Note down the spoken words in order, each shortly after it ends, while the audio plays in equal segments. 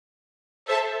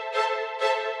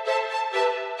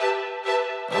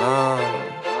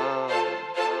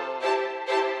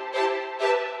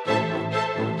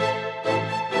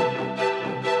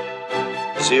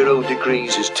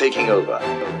ZeroDegreeZ is taking over.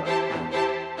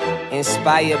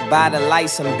 Inspired by the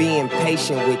lights, I'm being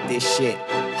patient with this shit.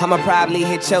 I'ma probably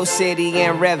hit your city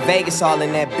and rep Vegas all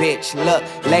in that bitch. Look,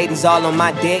 ladies all on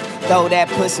my dick, throw that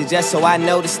pussy just so I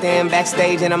know to stand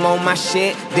backstage and I'm on my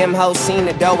shit. Them hoes seen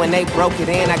the dough and they broke it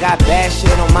in. I got bad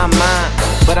shit on my mind,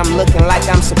 but I'm looking like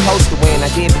I'm supposed to win.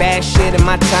 I did bad shit in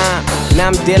my time,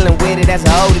 now I'm dealing with it as an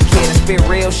older kid. I spit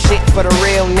real shit for the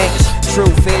real niggas.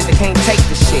 Truth is, they can't take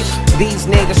the shit. These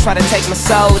niggas try to take my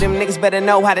soul, them niggas better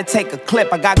know how to take a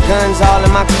clip. I got guns all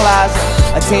in my closet,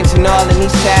 attention all in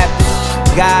these chapters.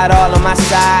 God all on my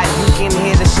side, you can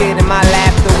hear the shit in my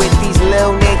laughter with these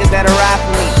little niggas that are ride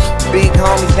for me. Big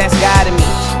homies that's guiding me,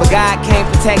 but God can't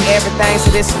protect everything, so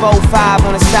this 4-5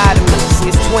 on the side of me. See,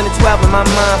 it's 2012 and my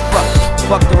mind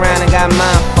fucked around and got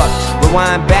mind fucked.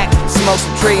 Rewind back, smoke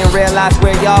some tree and realize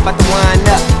where y'all about to wind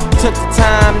up. Took the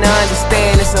time to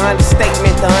understand, it's an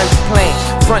understatement to underplan.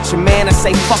 Front your man, I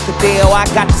say fuck the deal, I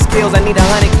got the skills, I need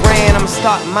 100 grand. I'ma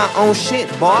start my own shit,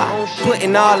 boy.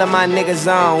 Putting all of my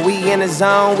niggas on, we in the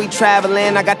zone, we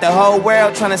traveling. I got the whole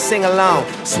world trying to sing along.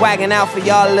 Swagging out for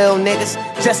y'all little niggas,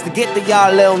 just to get to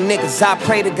y'all little niggas. I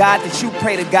pray to God that you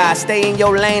pray to God. Stay in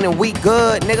your lane and we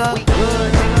good, nigga.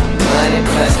 Money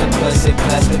plus the pussy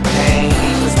plus the pain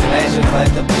equals pleasure, but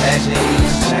the pleasure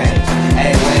equals change.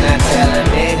 Hey, when I tell a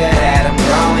nigga that I'm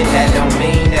growing, that don't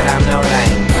mean that I'm no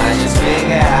lame. I just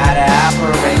figure how to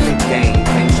operate the game.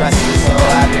 Can't trust me, so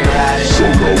I be riding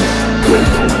solo,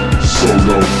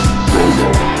 solo, solo,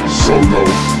 solo,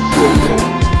 solo.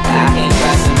 I can't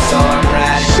trust him, so I'm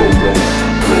riding solo,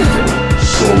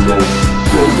 solo,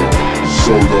 solo,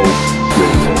 solo,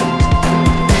 solo.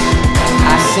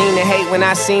 I seen the hate when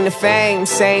I seen the fame.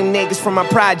 Same niggas from my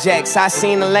projects. I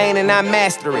seen the lane and I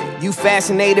master it. You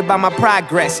fascinated by my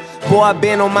progress. Boy, I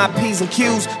been on my P's and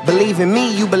Q's. Believe in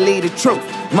me, you believe the truth.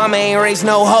 Mama ain't raised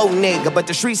no hoe nigga, but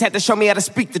the streets had to show me how to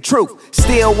speak the truth.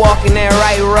 Still walking that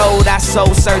right road, I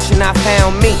soul searching, I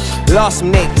found me. Lost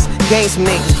some niggas, gained some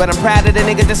niggas, but I'm proud of the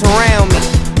niggas that's around me.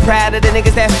 Proud of the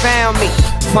niggas that found me.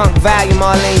 Funk volume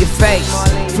all in your face.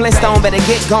 Flintstone better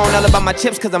get going, all about my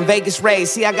chips cause I'm Vegas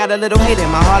raised. See, I got a little hate in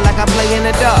my heart like I play in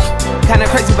the dark. Kinda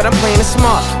crazy but I'm playing it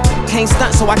smart. Can't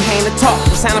stunt so I came to talk.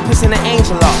 The sound of pussy and the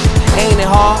angel off. Ain't it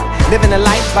hard? Living the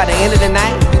life by the end of the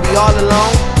night you be all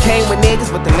alone. Came with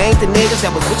niggas but them ain't the niggas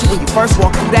that was with you when you first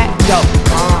walked through that door.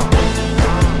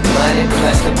 Money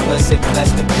plus the pussy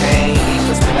plus the pain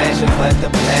equals pleasure, but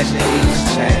the pleasure equals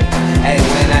change. Hey,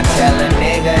 when I tell a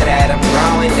nigga that I'm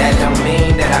growing, that don't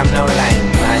mean that I'm no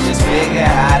lame. I just figure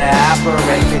how to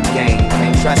operate the game.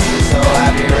 Can't trust me, so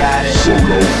I be riding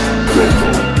solo,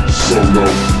 solo,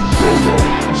 solo,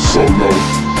 solo,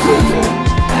 solo.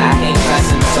 I can't trust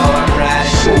him, so I'm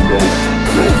riding solo,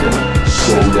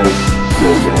 solo, solo,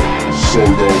 solo,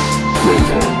 solo,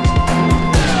 solo.